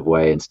supportive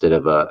way instead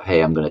of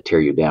hey, I'm going to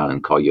tear you down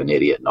and call you an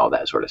idiot and all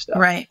that sort of stuff.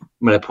 Right.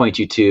 I'm going to point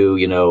you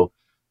to,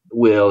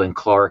 Will and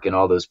Clark and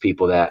all those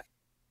people that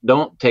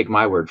don't take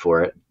my word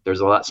for it. There's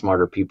a lot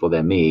smarter people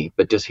than me,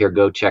 but just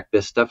go check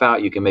this stuff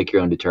out. You can make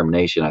your own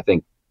determination. I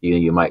think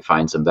you might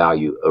find some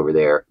value over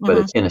there, but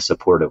mm-hmm. it's in a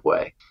supportive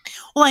way.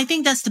 Well, I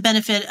think that's the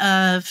benefit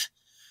of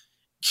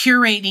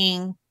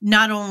curating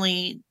not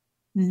only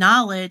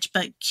knowledge,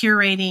 but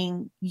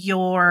curating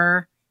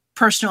your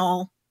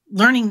personal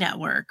learning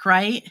network,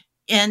 right?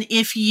 And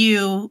if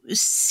you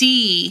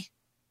see,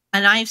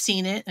 and I've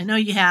seen it, I know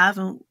you have,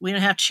 and we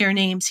don't have to share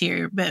names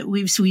here, but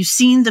we've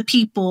seen the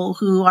people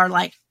who are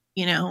like,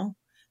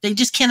 they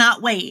just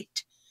cannot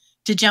wait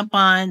to jump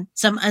on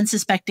some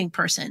unsuspecting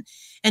person.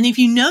 And if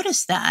you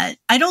notice that,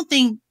 I don't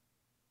think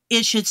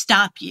it should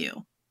stop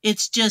you.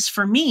 It's just,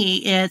 for me,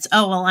 it's,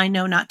 oh, well, I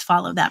know not to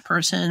follow that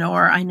person,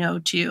 or I know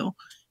to,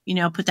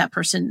 put that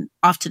person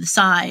off to the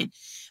side,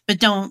 but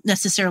don't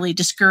necessarily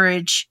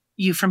discourage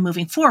you from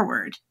moving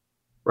forward.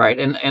 Right.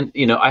 And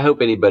I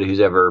hope anybody who's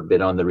ever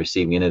been on the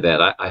receiving end of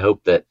that, I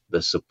hope that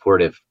the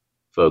supportive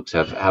folks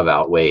have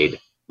outweighed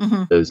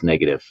mm-hmm. those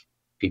negative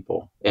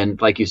people.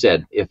 And like you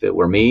said, if it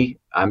were me,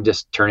 I'm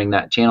just turning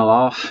that channel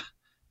off.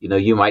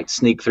 You might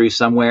sneak through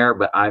somewhere,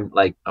 but I'm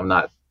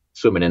not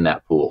swimming in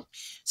that pool.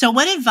 So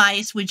what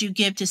advice would you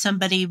give to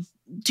somebody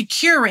to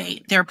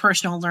curate their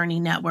personal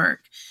learning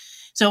network?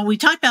 So we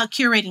talked about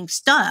curating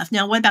stuff.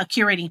 Now, what about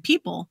curating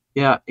people?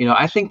 Yeah.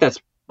 I think that's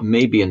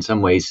maybe in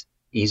some ways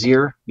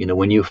easier.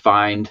 When you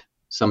find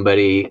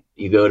somebody,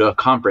 you go to a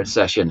conference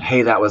session,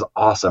 hey, that was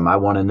awesome. I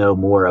want to know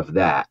more of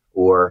that.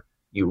 Or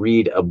you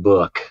read a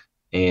book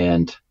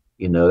and,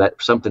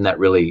 that's something that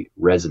really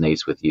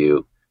resonates with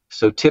you.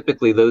 So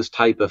typically those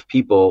type of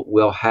people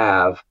will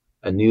have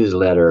a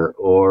newsletter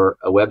or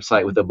a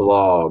website with a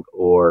blog,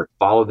 or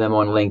follow them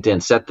on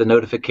LinkedIn, set the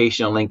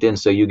notification on LinkedIn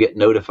so you get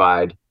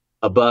notified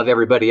above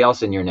everybody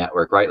else in your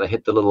network, right?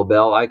 Hit the little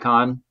bell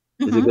icon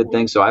is mm-hmm. a good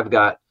thing. So I've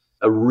got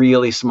a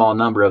really small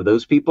number of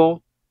those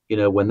people.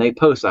 When they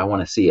post, I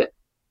want to see it.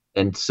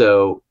 And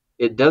so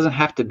it doesn't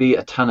have to be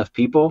a ton of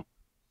people.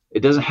 It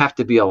doesn't have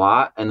to be a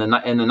lot. And the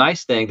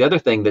nice thing, the other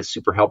thing that's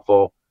super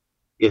helpful,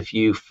 if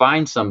you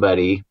find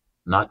somebody,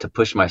 not to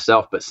push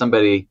myself, but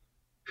somebody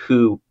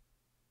who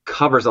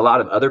covers a lot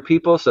of other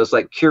people. So it's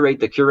like curate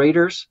the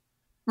curators.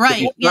 Right.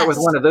 If you start with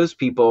one of those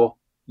people,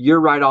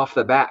 you're right off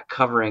the bat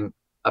covering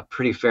a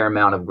pretty fair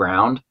amount of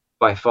ground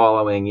by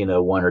following,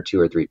 one or two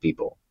or three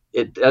people.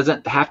 It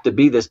doesn't have to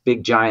be this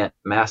big, giant,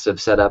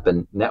 massive setup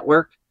and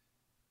network.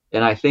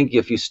 And I think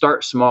if you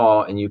start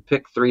small and you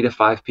pick 3 to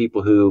 5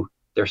 people who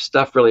their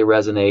stuff really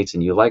resonates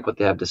and you like what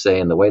they have to say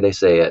and the way they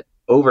say it,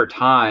 over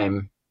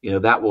time,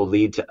 that will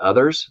lead to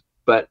others.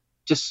 But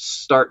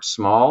just start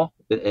small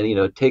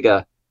and take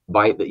a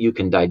bite that you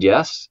can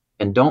digest,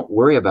 and don't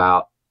worry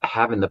about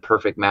having the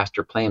perfect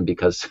master plan,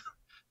 because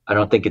I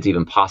don't think it's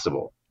even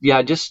possible.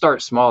 Yeah, just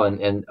start small,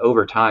 and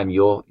over time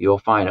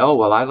you'll find, oh,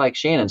 well, I like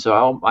Shannon,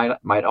 so I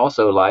might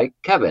also like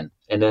Kevin,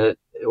 and then it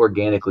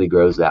organically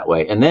grows that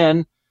way. And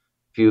then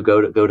if you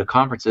go to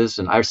conferences,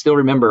 and I still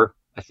remember,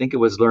 I think it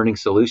was Learning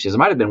Solutions. It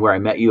might have been where I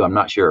met you. I'm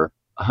not sure.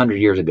 100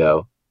 years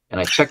ago, and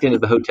I checked into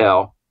the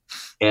hotel,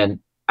 and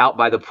out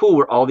by the pool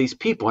were all these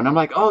people, and I'm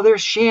like, oh,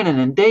 there's Shannon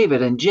and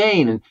David and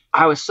Jane, and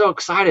I was so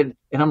excited.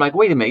 And I'm like,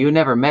 wait a minute, you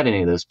never met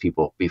any of those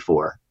people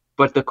before.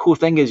 But the cool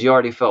thing is, you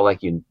already felt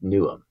like you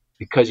knew them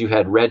because you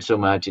had read so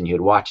much and you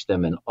had watched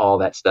them and all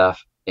that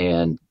stuff.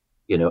 And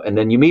and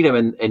then you meet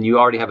them, and you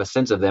already have a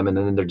sense of them, and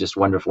then they're just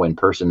wonderful in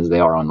person as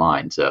they are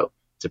online. So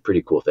it's a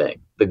pretty cool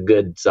thing. The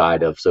good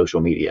side of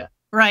social media.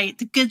 Right.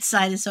 The good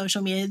side of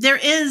social media. There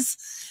is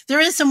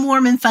some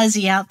warm and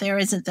fuzzy out there,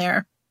 isn't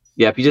there?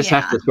 Yeah. If you just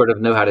have to sort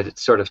of know how to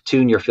sort of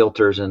tune your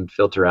filters and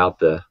filter out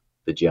the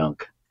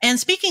junk. And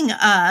speaking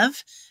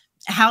of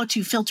how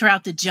to filter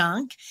out the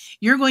junk,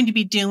 you're going to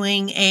be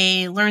doing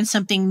a Learn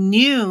Something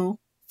New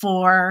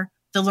for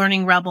the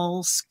Learning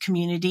Rebels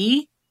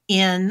community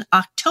in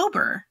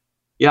October.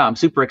 Yeah, I'm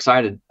super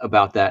excited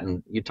about that.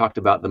 And you talked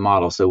about the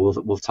model, so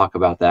we'll talk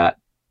about that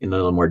in a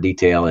little more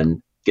detail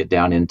and get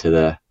down into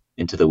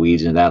the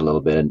weeds and that a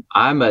little bit. And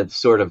I'm a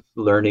sort of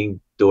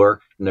learning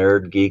dork,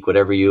 nerd, geek,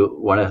 whatever you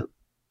want to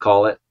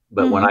call it.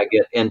 But when I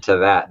get into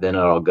that, then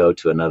it'll go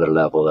to another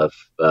level of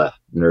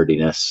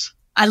nerdiness.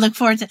 I look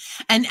forward to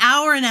an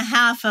hour and a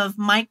half of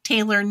Mike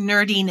Taylor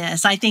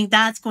nerdiness. I think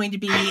that's going to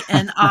be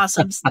an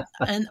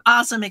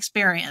awesome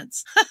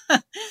experience.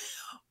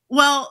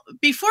 Well,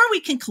 before we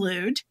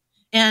conclude,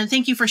 and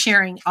thank you for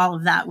sharing all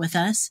of that with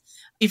us.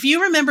 If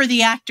you remember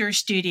the Actors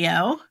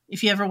Studio,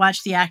 if you ever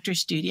watched the Actors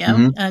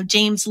Studio,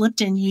 James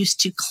Lipton used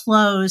to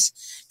close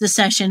the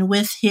session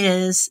with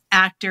his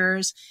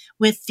actors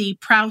with the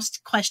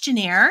Proust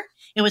questionnaire.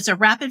 It was a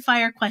rapid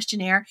fire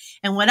questionnaire.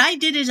 And what I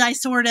did is I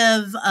sort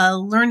of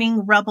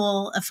learning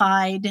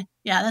rebel-ified.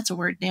 Yeah, that's a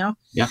word now.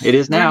 Yeah, it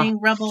is now. Learning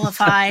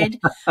rebel-ified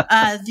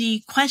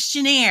the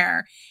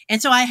questionnaire.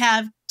 And so I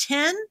have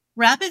 10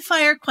 rapid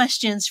fire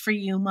questions for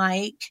you,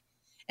 Mike.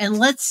 And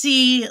let's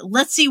see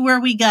where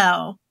we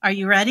go. Are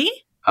you ready?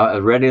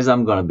 As ready as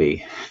I'm going to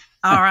be.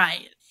 All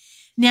right.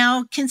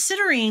 Now,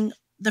 considering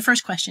the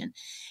first question,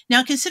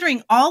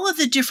 considering all of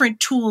the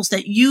different tools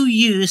that you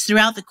use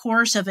throughout the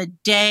course of a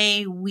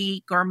day,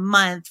 week, or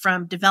month,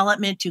 from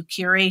development to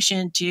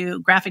curation to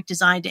graphic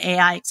design to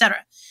AI,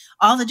 etc.,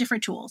 all the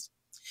different tools,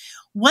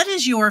 what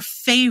is your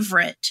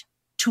favorite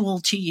tool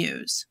to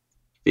use?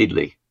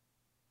 Feedly.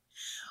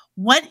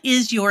 What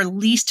is your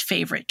least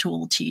favorite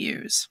tool to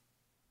use?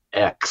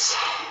 X.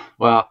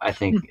 Well, I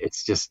think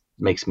it's just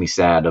makes me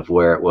sad of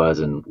where it was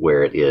and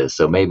where it is.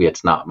 So maybe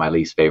it's not my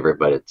least favorite,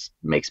 but it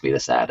makes me the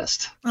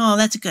saddest. Oh,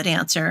 that's a good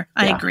answer.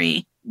 I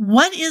agree.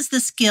 What is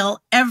the skill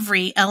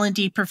every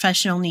L&D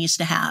professional needs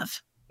to have?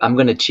 I'm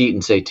going to cheat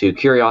and say two: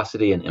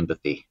 curiosity and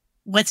empathy.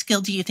 What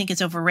skill do you think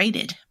is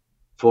overrated?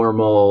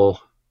 Formal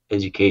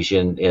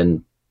education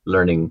in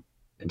learning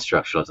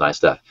instructional design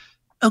stuff.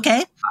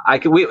 Okay. I'll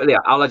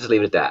just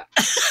leave it at that.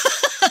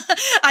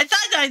 I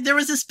thought there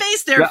was a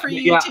space there for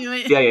you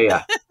to.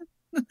 Yeah.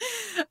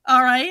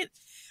 All right.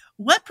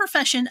 What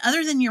profession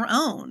other than your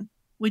own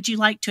would you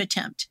like to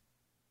attempt?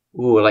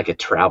 Ooh, like a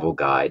travel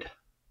guide.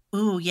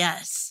 Ooh,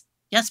 yes.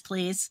 Yes,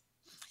 please.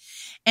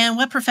 And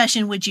what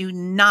profession would you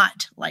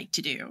not like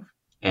to do?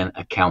 An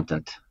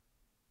accountant.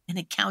 An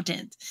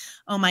accountant.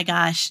 Oh my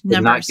gosh.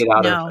 Did not get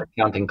out of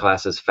accounting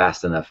classes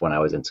fast enough when I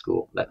was in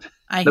school.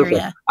 I hear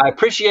you. I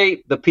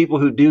appreciate the people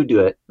who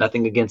do it.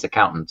 Nothing against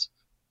accountants.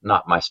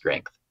 Not my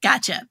strength.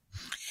 Gotcha.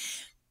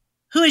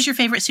 Who is your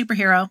favorite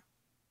superhero?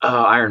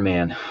 Iron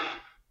Man.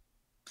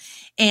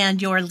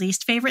 And your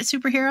least favorite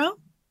superhero?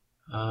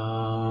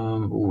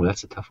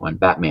 That's a tough one.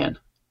 Batman.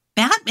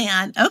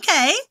 Batman.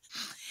 Okay.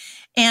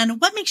 And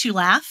what makes you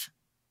laugh?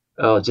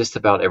 Oh, just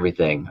about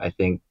everything. I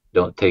think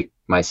don't take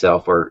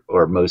myself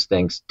or most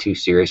things too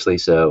seriously.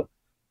 So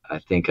I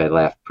think I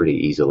laugh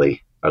pretty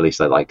easily, or at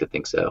least I like to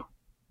think so.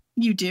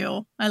 You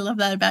do. I love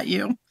that about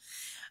you.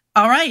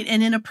 All right.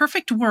 And in a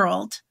perfect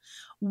world,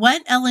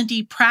 what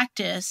L&D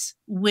practice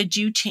would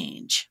you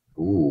change?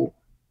 Ooh,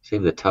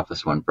 save the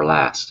toughest one for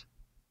last.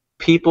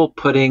 People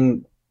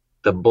putting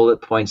the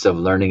bullet points of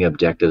learning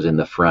objectives in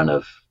the front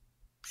of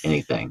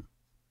anything.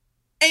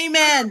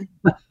 Amen.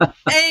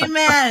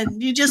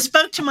 Amen. You just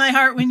spoke to my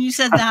heart when you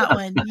said that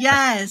one.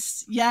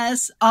 Yes.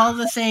 Yes. All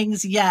the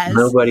things. Yes.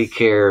 Nobody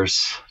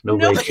cares.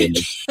 Nobody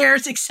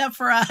cares except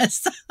for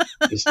us.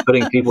 Just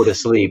putting people to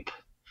sleep.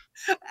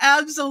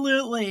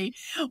 Absolutely.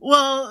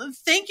 Well,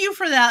 thank you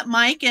for that,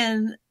 Mike.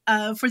 And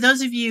for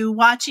those of you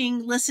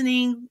watching,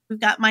 listening,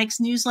 we've got Mike's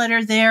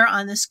newsletter there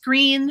on the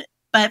screen.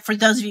 But for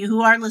those of you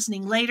who are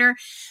listening later,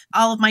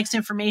 all of Mike's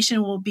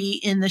information will be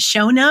in the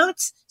show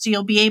notes. So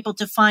you'll be able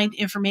to find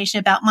information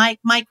about Mike.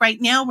 Mike, right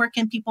now, where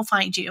can people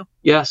find you?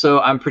 Yeah,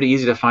 so I'm pretty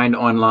easy to find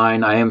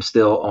online. I am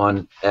still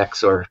on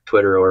X or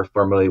Twitter or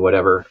formerly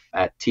whatever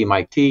at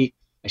TMikeT.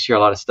 I share a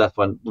lot of stuff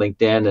on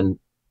LinkedIn, and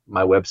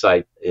my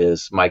website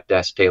is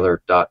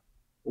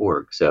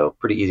mike-taylor.org. So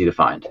pretty easy to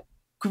find.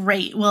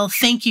 Great. Well,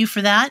 thank you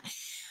for that.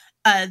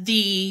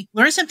 The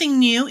Learn Something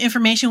New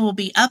information will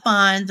be up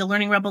on the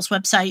Learning Rebels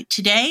website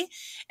today,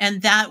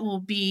 and that will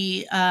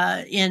be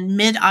in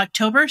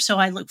mid-October. So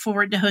I look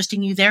forward to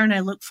hosting you there, and I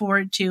look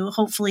forward to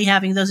hopefully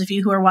having those of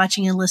you who are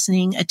watching and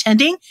listening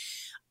attending.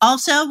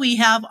 Also, we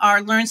have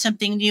our Learn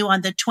Something New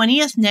on the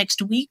 20th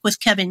next week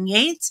with Kevin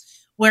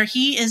Yates, where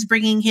he is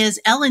bringing his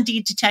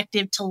L&D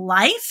detective to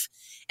life.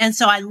 And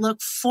so I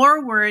look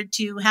forward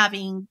to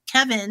having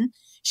Kevin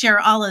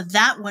share all of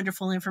that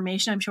wonderful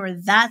information. I'm sure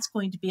that's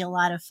going to be a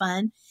lot of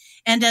fun.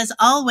 And as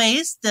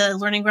always, the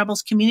Learning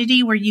Rebels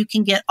community, where you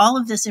can get all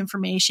of this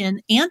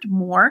information and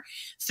more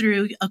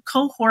through a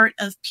cohort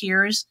of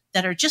peers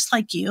that are just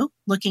like you,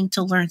 looking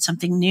to learn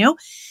something new.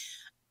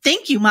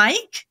 Thank you,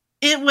 Mike.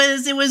 It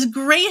was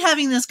great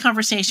having this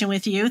conversation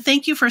with you.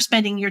 Thank you for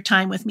spending your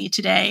time with me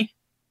today.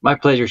 My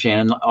pleasure,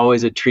 Shannon.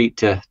 Always a treat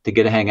to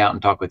get to hang out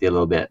and talk with you a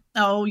little bit.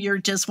 Oh, you're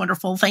just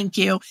wonderful. Thank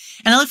you.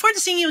 And I look forward to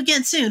seeing you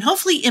again soon,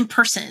 hopefully in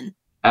person.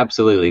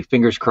 Absolutely.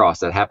 Fingers crossed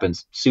that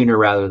happens sooner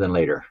rather than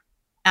later.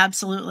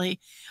 Absolutely.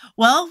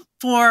 Well,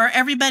 for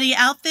everybody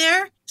out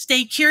there,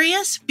 stay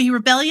curious, be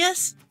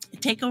rebellious,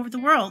 and take over the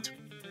world.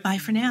 Bye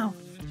for now.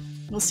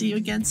 We'll see you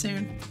again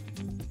soon.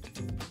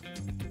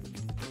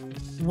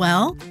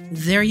 Well,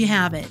 there you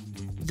have it.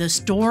 The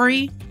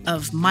story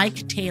of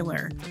Mike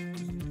Taylor.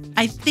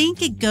 I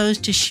think it goes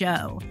to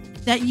show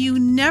that you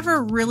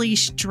never really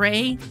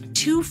stray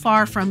too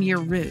far from your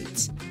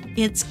roots.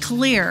 It's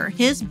clear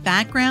his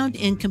background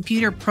in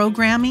computer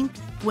programming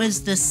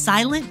was the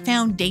silent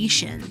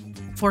foundation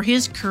for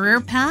his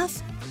career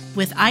path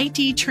with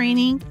IT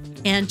training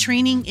and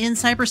training in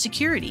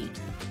cybersecurity.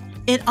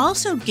 It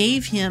also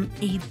gave him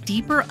a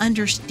deeper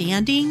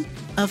understanding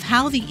of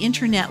how the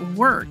internet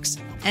works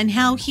and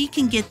how he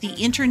can get the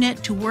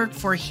internet to work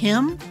for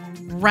him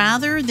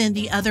rather than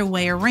the other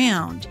way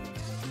around.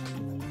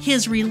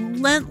 His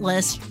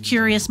relentless,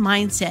 curious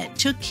mindset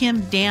took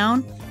him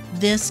down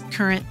this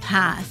current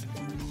path.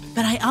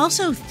 But I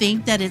also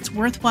think that it's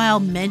worthwhile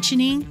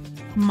mentioning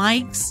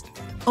Mike's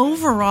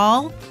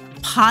overall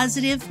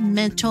positive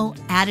mental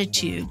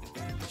attitude.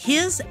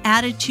 His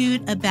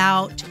attitude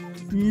about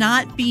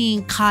not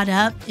being caught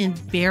up in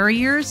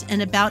barriers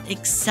and about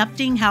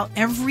accepting how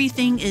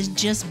everything is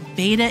just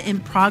beta in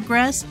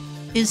progress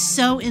is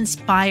so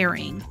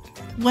inspiring.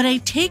 What I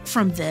take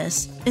from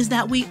this is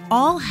that we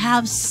all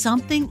have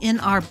something in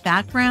our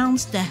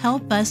backgrounds to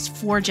help us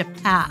forge a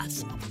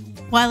path.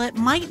 While it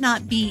might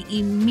not be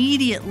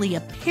immediately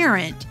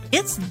apparent,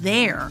 it's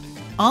there.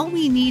 All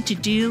we need to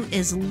do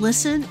is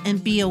listen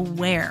and be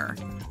aware.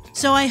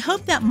 So I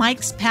hope that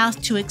Mike's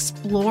path to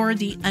explore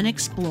the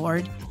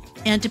unexplored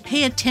and to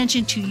pay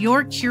attention to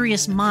your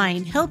curious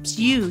mind helps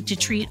you to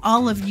treat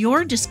all of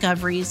your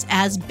discoveries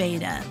as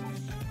beta,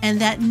 and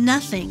that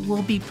nothing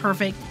will be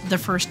perfect the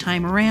first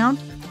time around.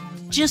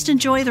 Just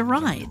enjoy the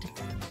ride.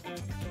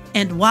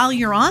 And while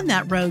you're on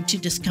that road to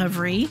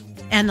discovery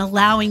and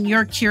allowing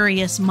your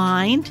curious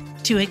mind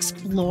to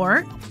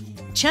explore,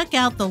 check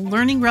out the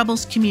Learning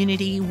Rebels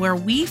community, where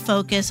we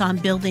focus on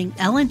building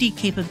L&D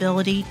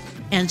capability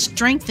and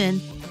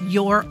strengthen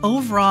your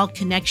overall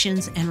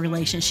connections and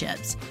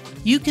relationships.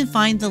 You can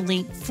find the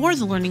link for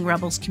the Learning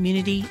Rebels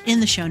community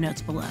in the show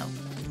notes below.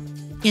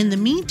 In the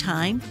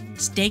meantime,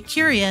 stay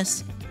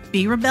curious,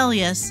 be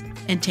rebellious,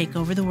 and take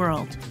over the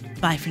world.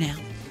 Bye for now.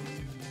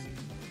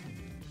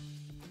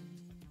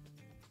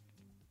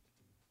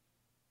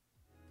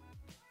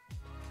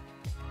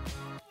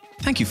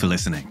 Thank you for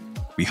listening.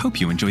 We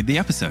hope you enjoyed the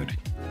episode.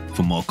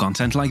 For more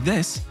content like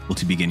this, or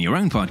to begin your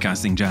own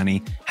podcasting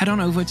journey, head on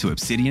over to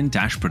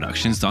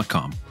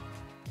obsidian-productions.com.